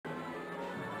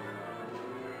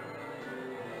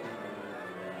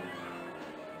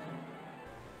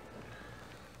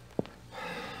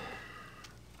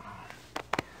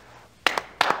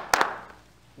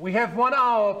We have 1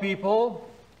 hour, people.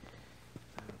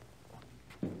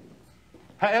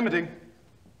 Herr Emmerding.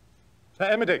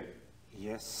 Herr Emmerding.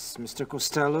 Yes, Mr.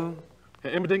 Costello?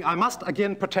 Herr Emmerding, I must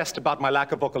again protest about my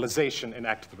lack of vocalization in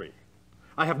Act 3.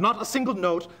 I have not a single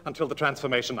note until the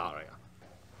transformation aria.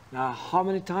 Now, how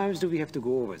many times do we have to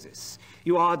go over this?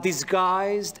 You are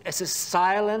disguised as a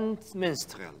silent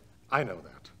minstrel. I know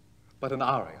that. But an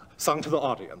aria, sung to the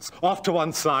audience, off to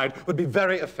one side, would be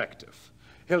very effective.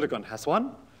 Hildegard has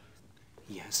one.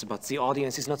 Yes, but the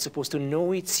audience is not supposed to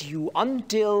know it's you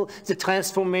until the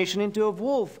transformation into a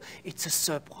wolf. It's a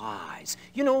surprise.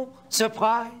 You know,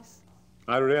 surprise.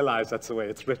 I realize that's the way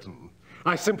it's written.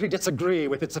 I simply disagree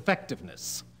with its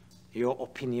effectiveness. Your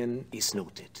opinion is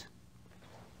noted.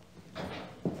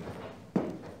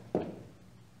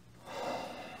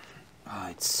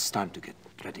 It's time to get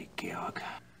ready, Georg.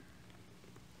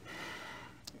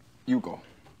 You go.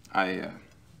 I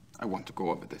want to go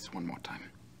over this one more time.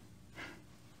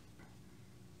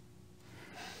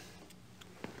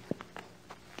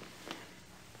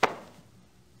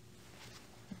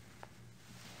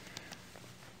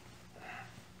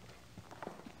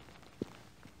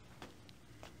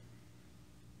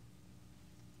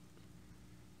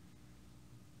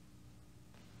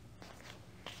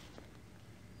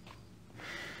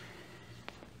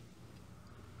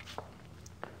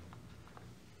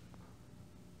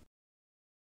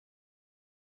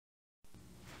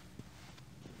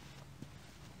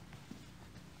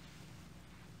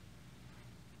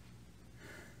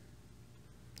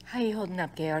 How you holding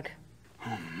up, Georg?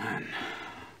 Oh, man.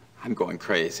 I'm going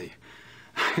crazy.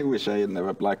 I wish I had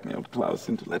never blackmailed Klaus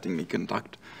into letting me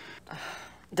conduct.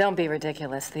 Don't be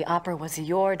ridiculous. The opera was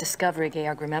your discovery,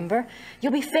 Georg, remember?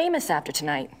 You'll be famous after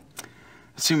tonight.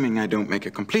 Assuming I don't make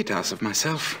a complete ass of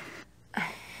myself.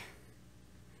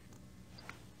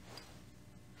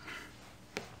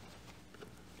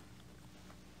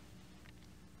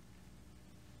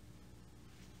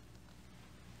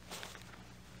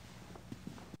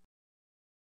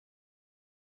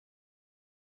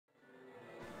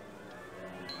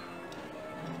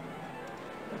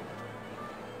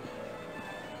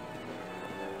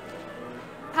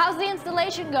 How's the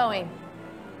installation going?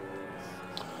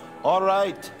 All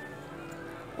right.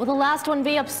 Will the last one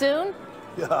be up soon?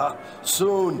 Yeah,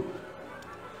 soon.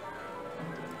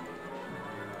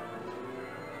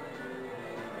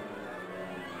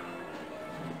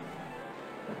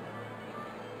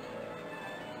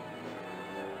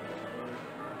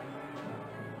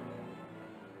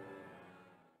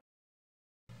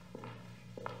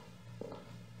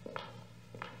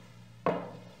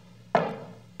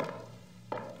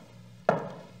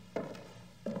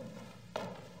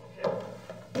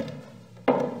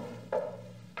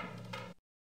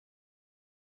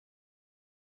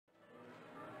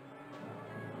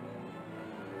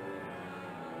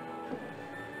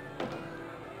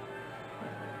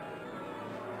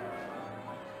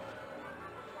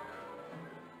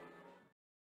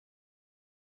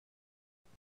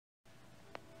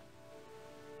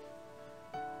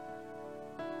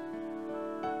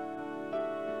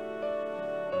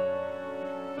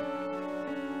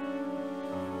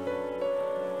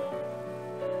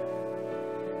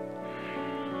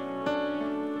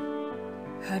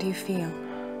 How do you feel?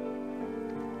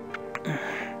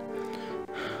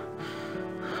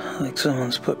 Like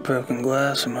someone's put broken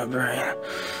glass in my brain.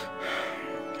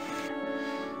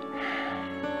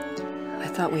 I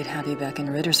thought we'd have you back in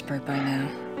Rittersburg by now.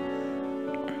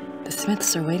 The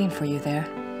Smiths are waiting for you there.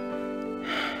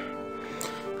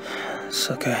 It's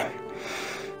okay.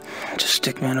 Just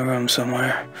stick me in a room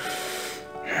somewhere.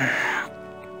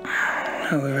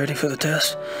 Are we ready for the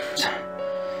test?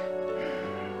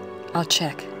 I'll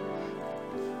check.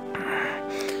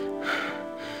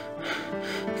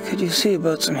 Could you see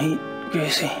about some heat,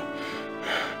 Gracie?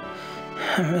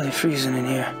 I'm really freezing in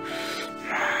here.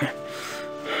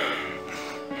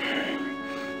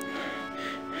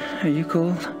 Are you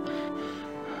cold?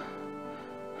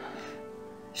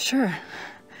 Sure.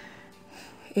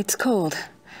 It's cold.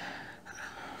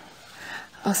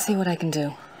 I'll see what I can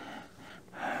do.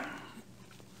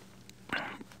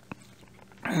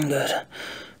 Good.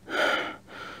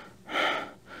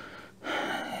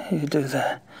 You do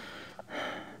that.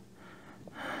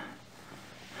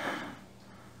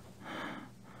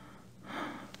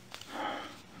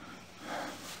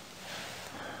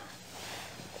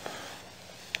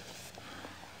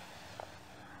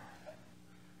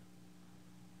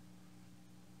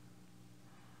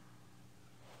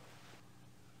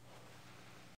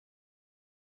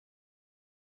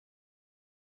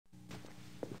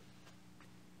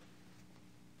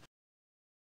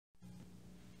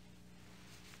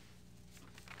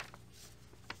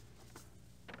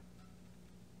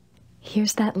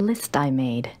 Here's that list I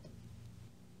made.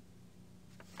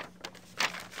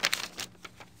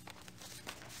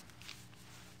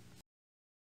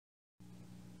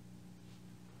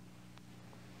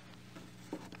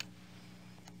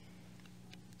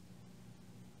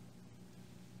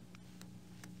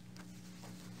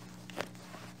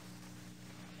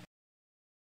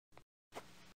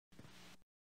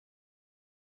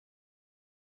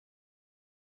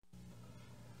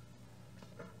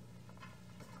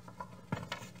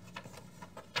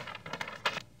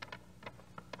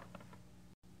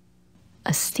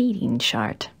 A seating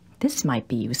chart. This might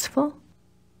be useful.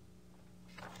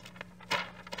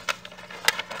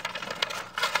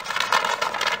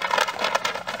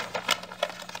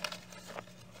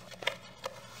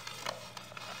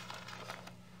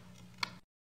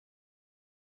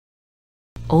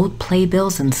 Old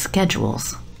playbills and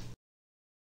schedules.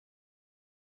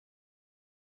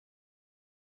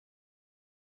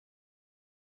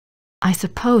 I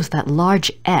suppose that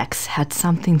large X had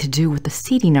something to do with the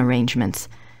seating arrangements.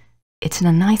 It's in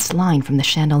a nice line from the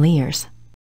chandeliers.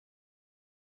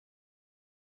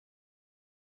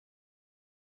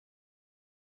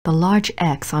 The large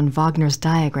X on Wagner's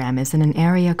diagram is in an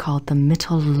area called the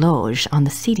Mittelloge on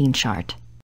the seating chart.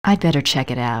 I'd better check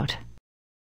it out.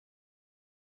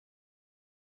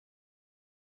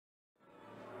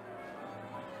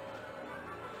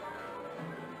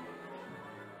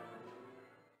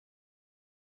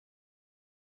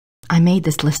 I made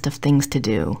this list of things to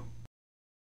do.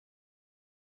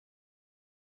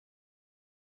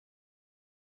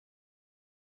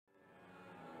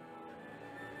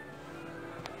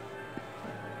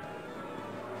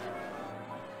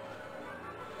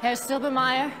 Herr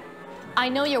Silbermeyer, I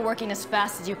know you're working as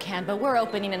fast as you can, but we're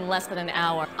opening in less than an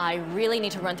hour. I really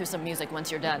need to run through some music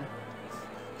once you're done.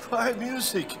 Why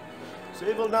music?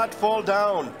 They will not fall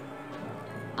down.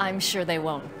 I'm sure they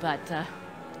won't, but,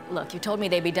 look, you told me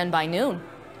they'd be done by noon.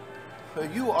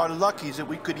 You are lucky that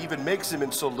we could even make them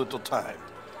in so little time.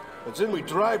 And then we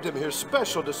drive them here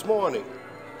special this morning.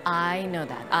 I know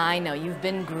that. I know. You've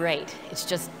been great. It's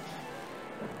just...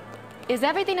 Is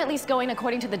everything at least going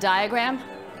according to the diagram?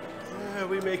 Yeah,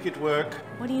 we make it work.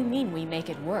 What do you mean we make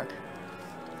it work?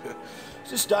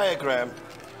 This diagram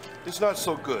is not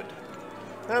so good.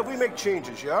 We make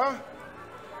changes, yeah?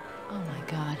 Oh my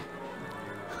God.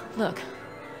 Look,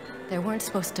 there weren't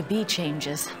supposed to be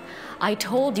changes. I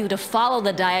told you to follow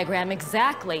the diagram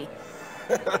exactly.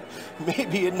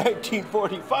 Maybe in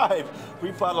 1945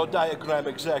 we followed diagram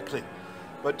exactly.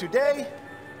 But today,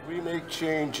 we make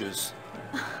changes.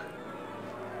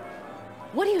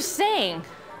 What are you saying?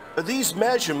 These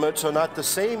measurements are not the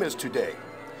same as today.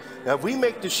 Now, we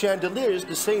make the chandeliers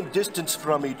the same distance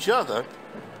from each other,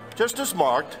 just as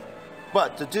marked,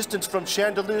 but the distance from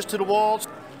chandeliers to the walls,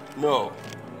 no,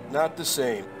 not the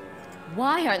same.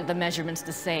 Why aren't the measurements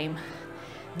the same?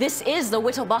 This is the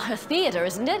Wittelsbacher Theater,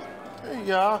 isn't it?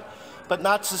 Yeah, but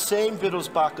not the same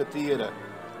Wittelsbacher Theater.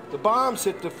 The bombs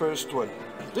hit the first one.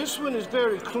 This one is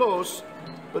very close,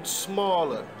 but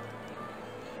smaller.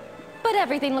 But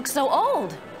everything looks so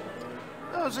old.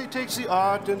 They take the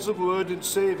art and the wood and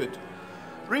save it.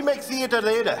 Remake theater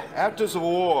later, after the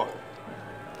war.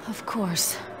 Of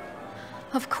course.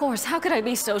 Of course. How could I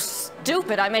be so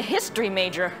stupid? I'm a history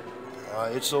major.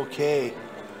 It's okay.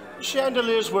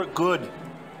 Chandeliers work good.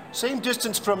 Same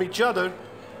distance from each other,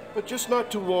 but just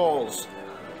not to walls.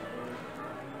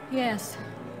 Yes.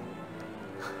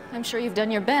 I'm sure you've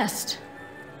done your best.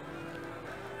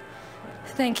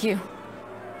 Thank you.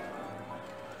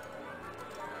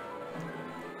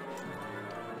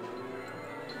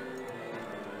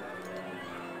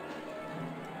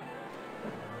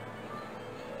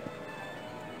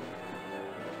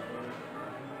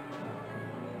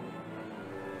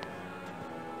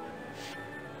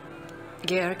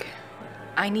 Georg,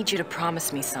 I need you to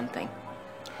promise me something.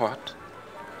 What?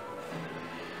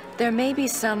 There may be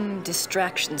some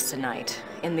distractions tonight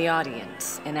in the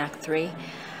audience in Act 3.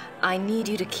 I need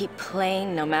you to keep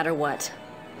playing no matter what.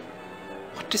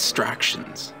 What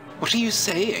distractions? What are you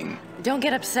saying? Don't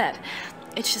get upset.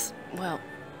 It's just, well,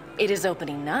 it is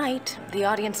opening night. The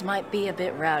audience might be a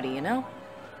bit rowdy, you know?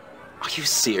 Are you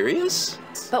serious?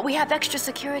 But we have extra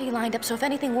security lined up, so if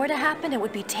anything were to happen, it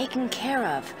would be taken care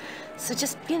of. So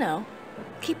just, you know,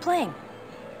 keep playing.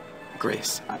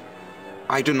 Grace,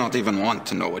 I do not even want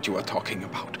to know what you are talking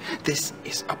about. This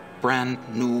is a brand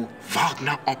new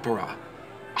Wagner opera.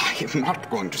 I am not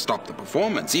going to stop the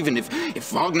performance, even if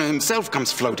Wagner himself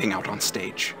comes floating out on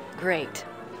stage. Great.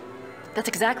 That's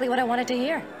exactly what I wanted to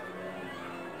hear.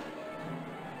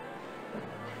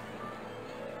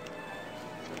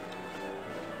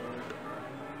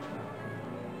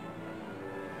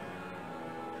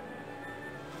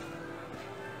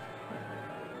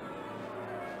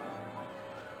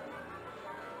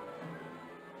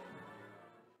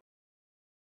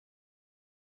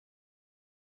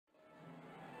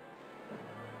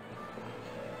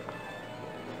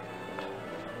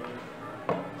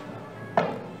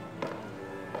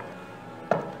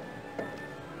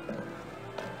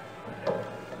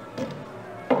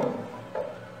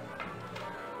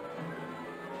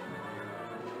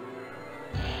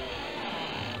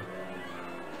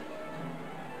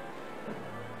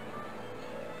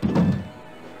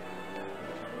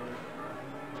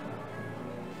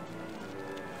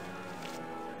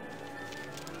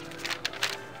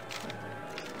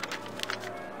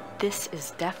 This is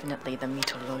definitely the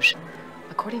Mythologie.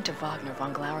 According to Wagner,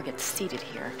 von Glauer gets seated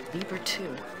here. Lieber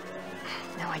too.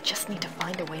 Now I just need to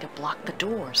find a way to block the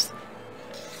doors.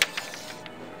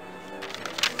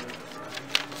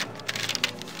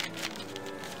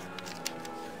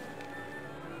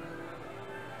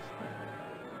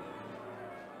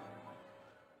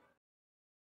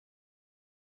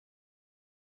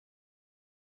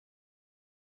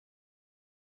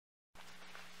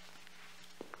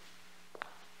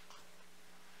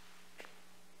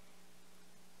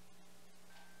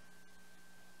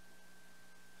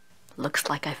 Looks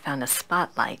like I found a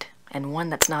spotlight, and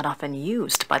one that's not often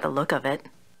used by the look of it.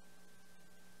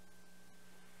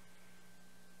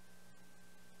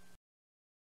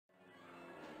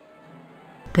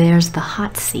 There's the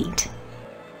hot seat.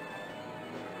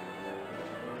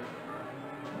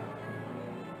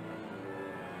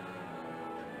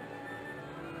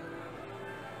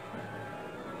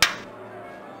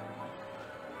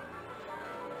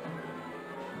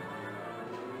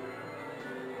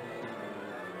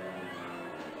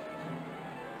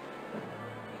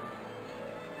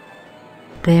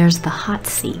 There's the hot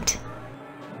seat.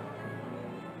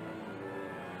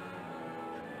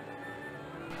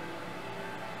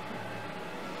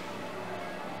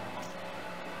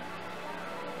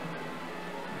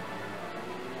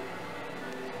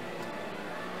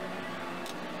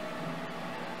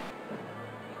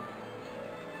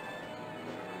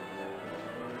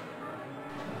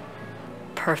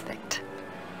 Perfect.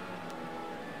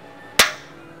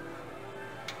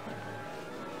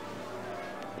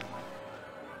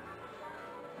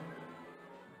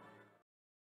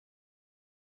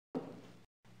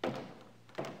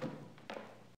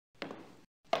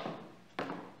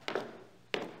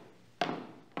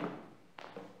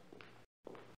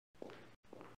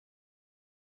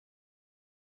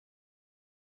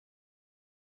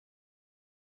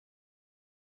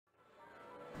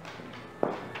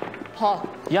 Paul.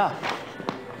 Ja.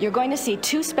 You're going to see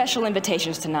two special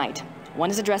invitations tonight.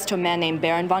 One is addressed to a man named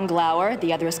Baron von Glauer,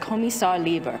 the other is Kommissar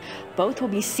Lieber. Both will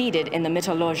be seated in the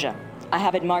Mythologie. I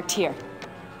have it marked here.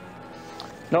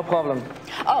 No problem.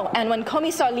 Oh, and when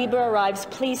Kommissar Lieber arrives,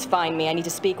 please find me. I need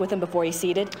to speak with him before he's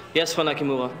seated. Yes, Frau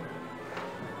Nakimura.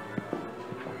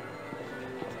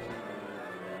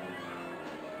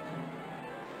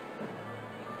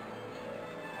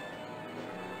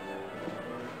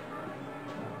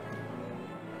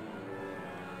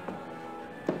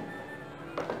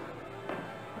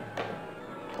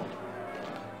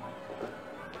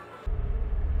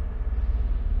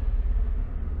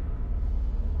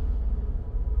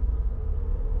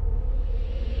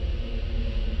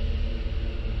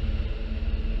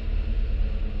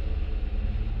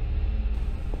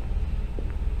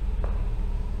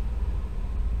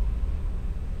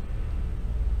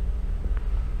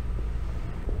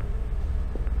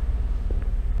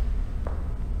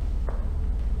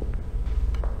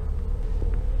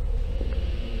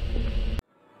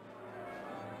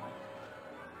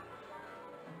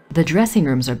 The dressing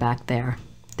rooms are back there.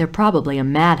 They're probably a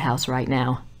madhouse right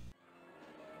now.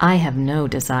 I have no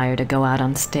desire to go out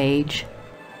on stage.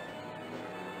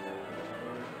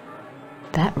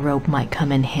 That rope might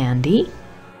come in handy.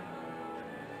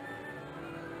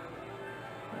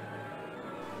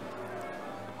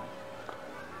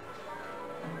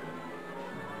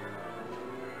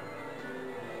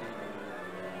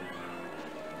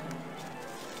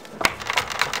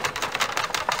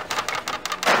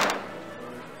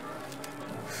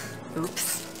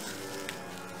 Oops.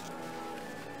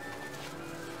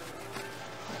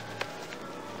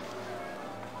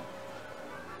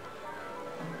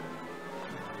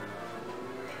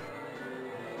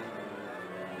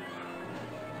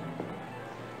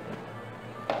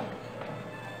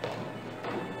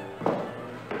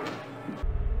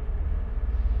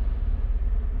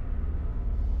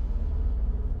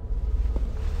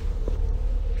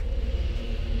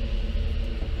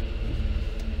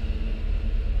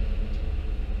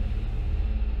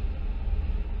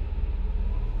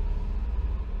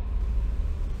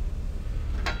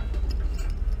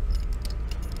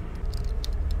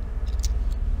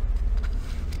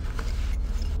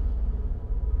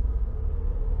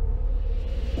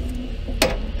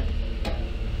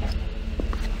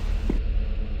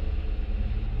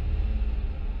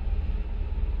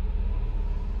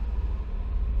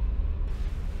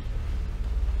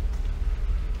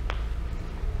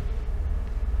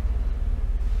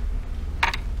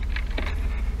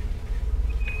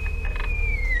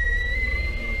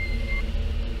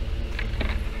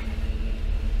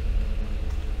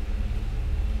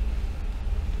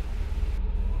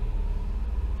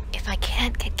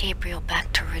 get Gabriel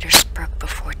back to Rittersburg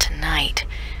before tonight,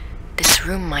 this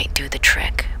room might do the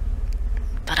trick.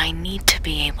 But I need to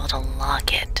be able to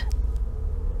lock it.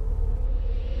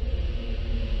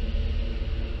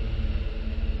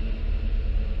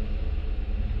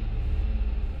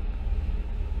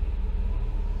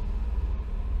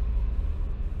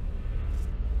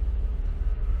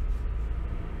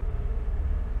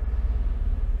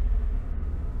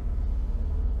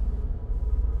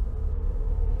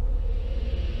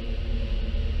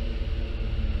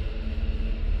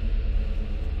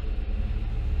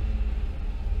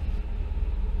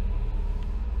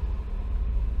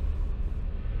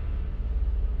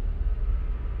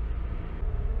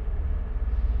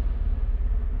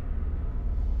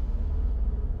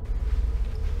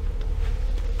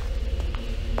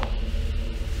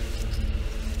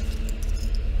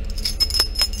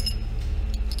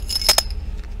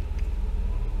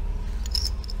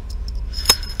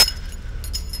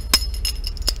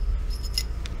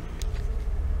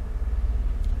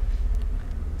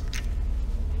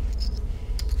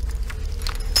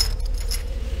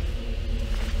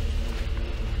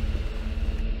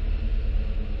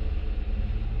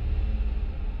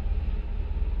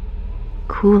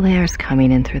 Cool air's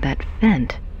coming in through that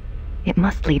vent. It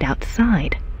must lead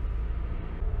outside.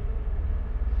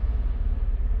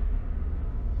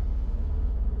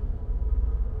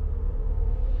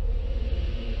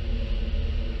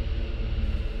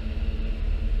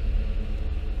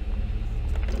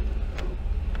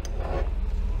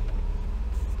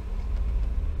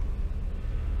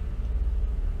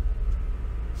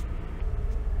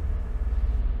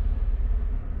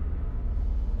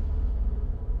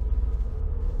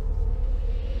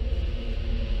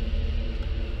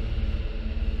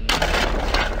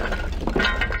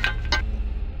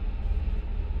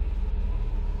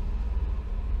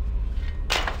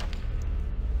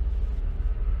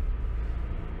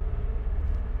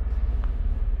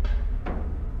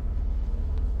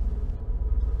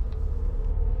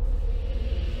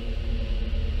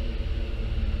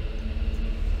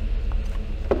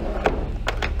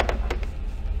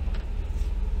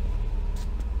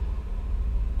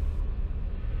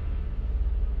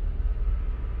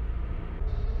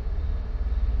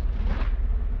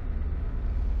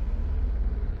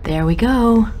 There we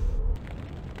go.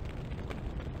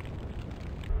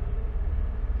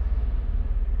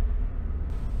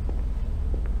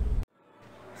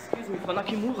 Excuse me, Frau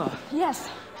Nakimura. Yes.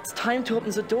 It's time to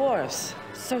open the doors.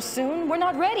 So soon? We're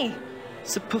not ready.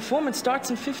 The performance starts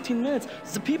in 15 minutes.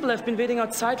 The people have been waiting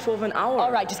outside for over an hour.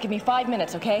 All right, just give me 5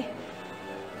 minutes, okay?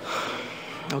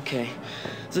 Okay.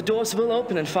 The doors will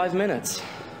open in 5 minutes.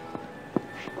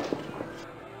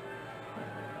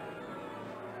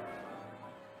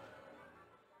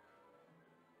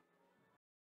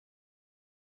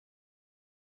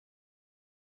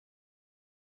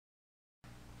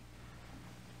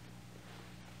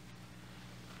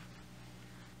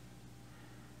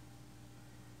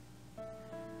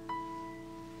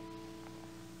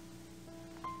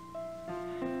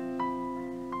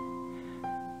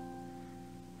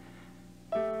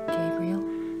 Gabriel,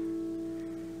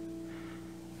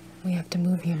 we have to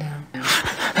move you now.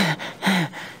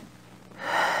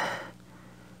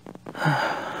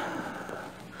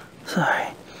 Sorry.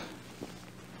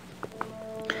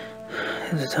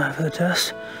 Is it time for the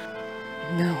test?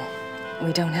 No,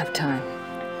 we don't have time.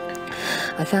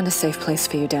 I found a safe place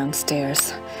for you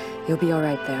downstairs. You'll be all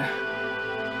right there.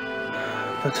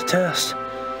 But the test?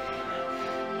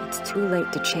 It's too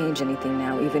late to change anything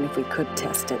now, even if we could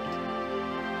test it.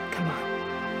 Come on.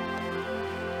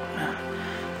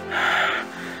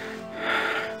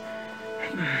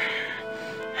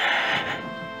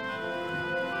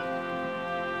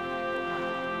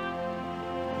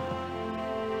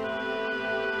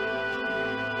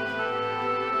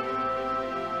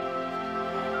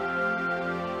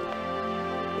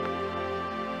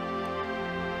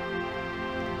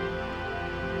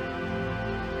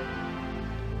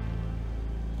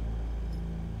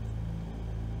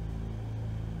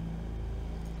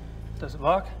 Does it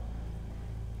lock?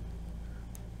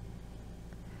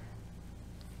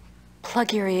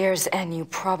 Plug your ears and you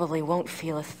probably won't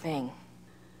feel a thing.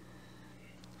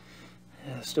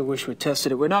 Yeah, I still wish we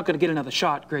tested it. We're not going to get another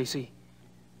shot, Gracie.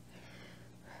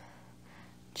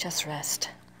 Just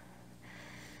rest.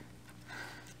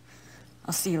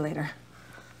 I'll see you later.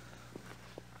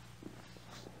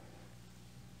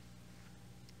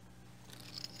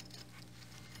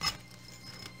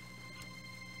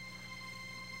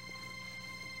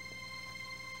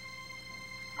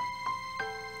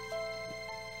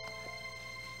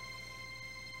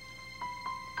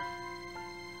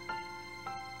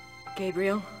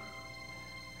 Gabriel,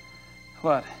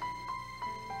 What?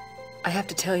 I have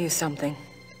to tell you something.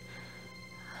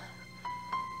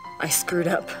 I screwed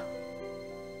up.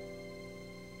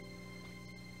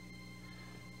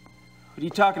 What are you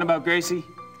talking about, Gracie?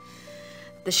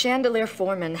 The chandelier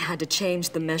foreman had to change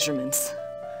the measurements.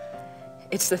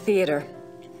 It's the theater.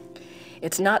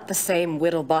 It's not the same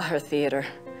Whittlebauer theater.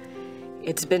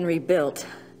 It's been rebuilt,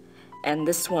 and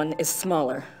this one is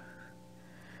smaller.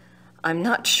 I'm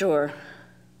not sure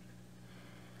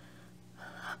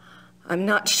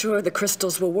the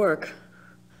crystals will work.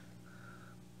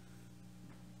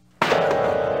 I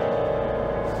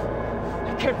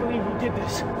can't believe you did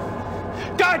this.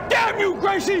 God damn you,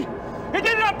 Gracie! You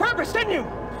did it on purpose, didn't you?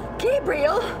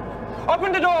 Gabriel!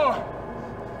 Open the door!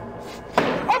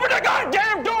 Open the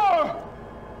goddamn door!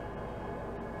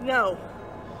 No.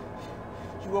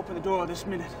 You open the door this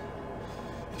minute.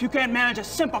 If you can't manage a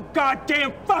simple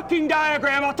goddamn fucking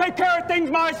diagram, I'll take care of things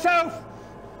myself!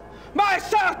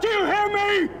 Myself, do you hear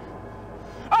me?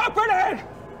 Open it!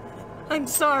 I'm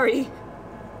sorry.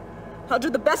 I'll do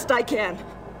the best I can.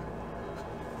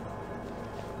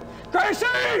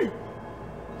 Gracie!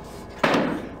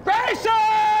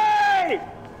 Gracie!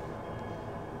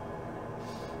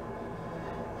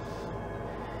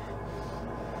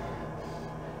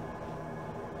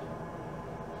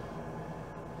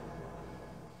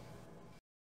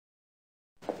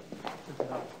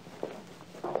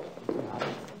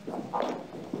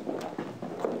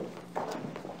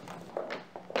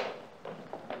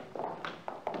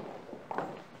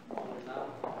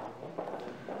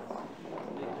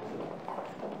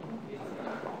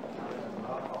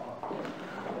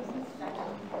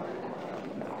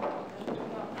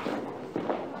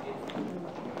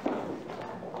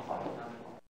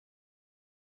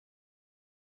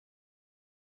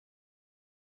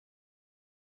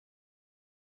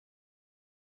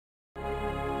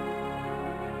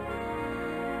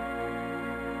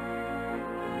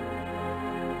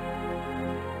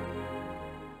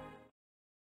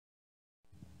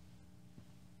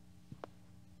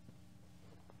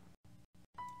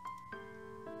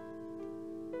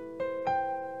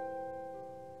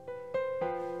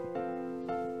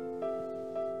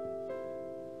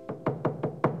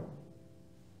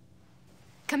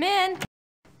 Come in.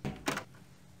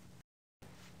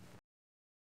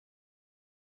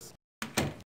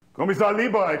 Kommissar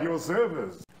Lieber, at your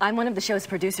service. I'm one of the show's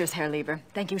producers, Herr Lieber.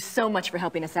 Thank you so much for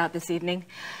helping us out this evening.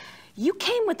 You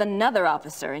came with another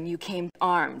officer, and you came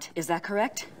armed. Is that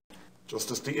correct?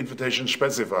 Just as the invitation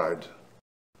specified.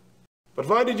 But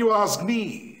why did you ask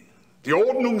me? The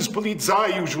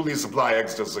Ordnungspolizei usually supply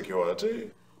extra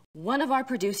security. One of our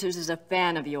producers is a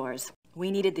fan of yours. We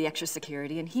needed the extra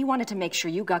security, and he wanted to make sure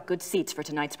you got good seats for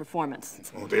tonight's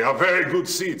performance. Oh, they are very good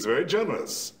seats, very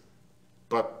generous.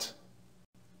 But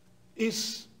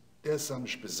is there some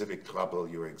specific trouble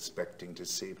you're expecting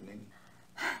this evening?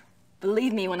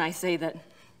 Believe me when I say that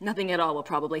nothing at all will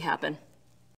probably happen.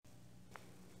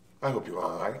 I hope you're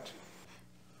all right.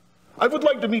 I would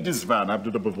like to meet this van after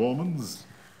the performance.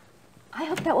 I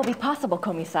hope that will be possible,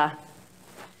 Kommissar.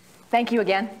 Thank you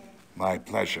again. My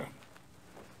pleasure.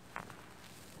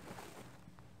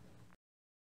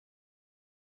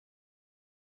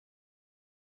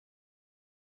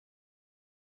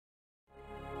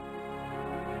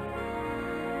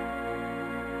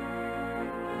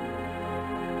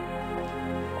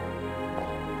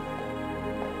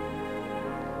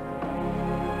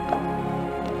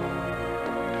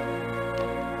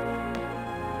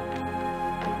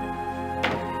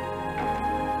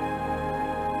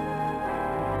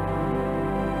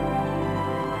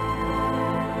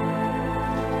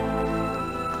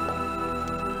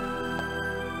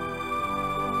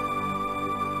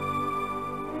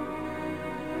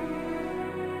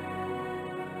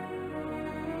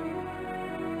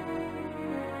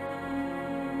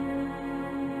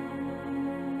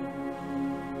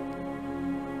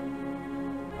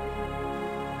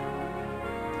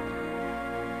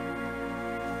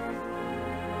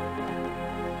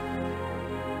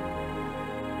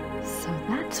 So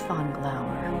that's Von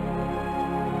Glauer.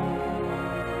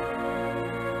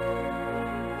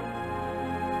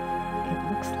 It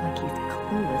looks like he's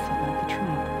clueless about the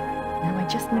trap. Now I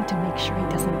just need to make sure he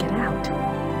doesn't get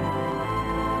out.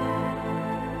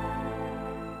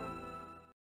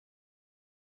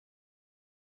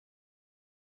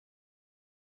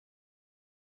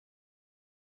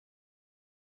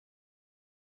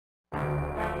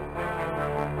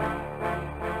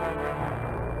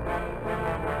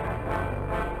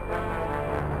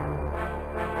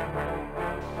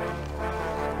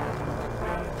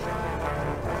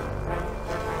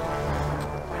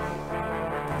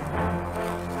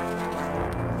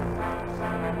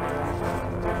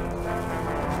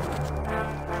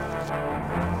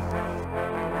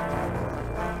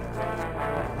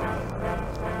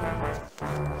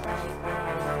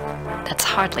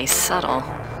 hardly subtle.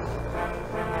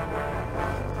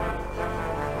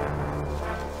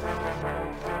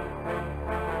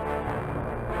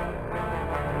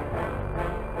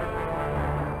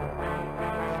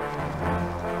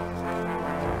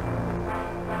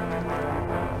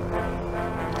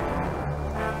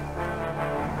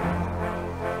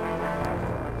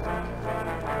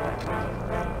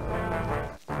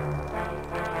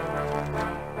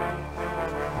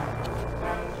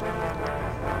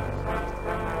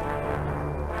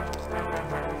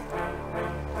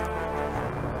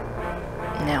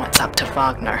 Now it's up to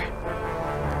Wagner.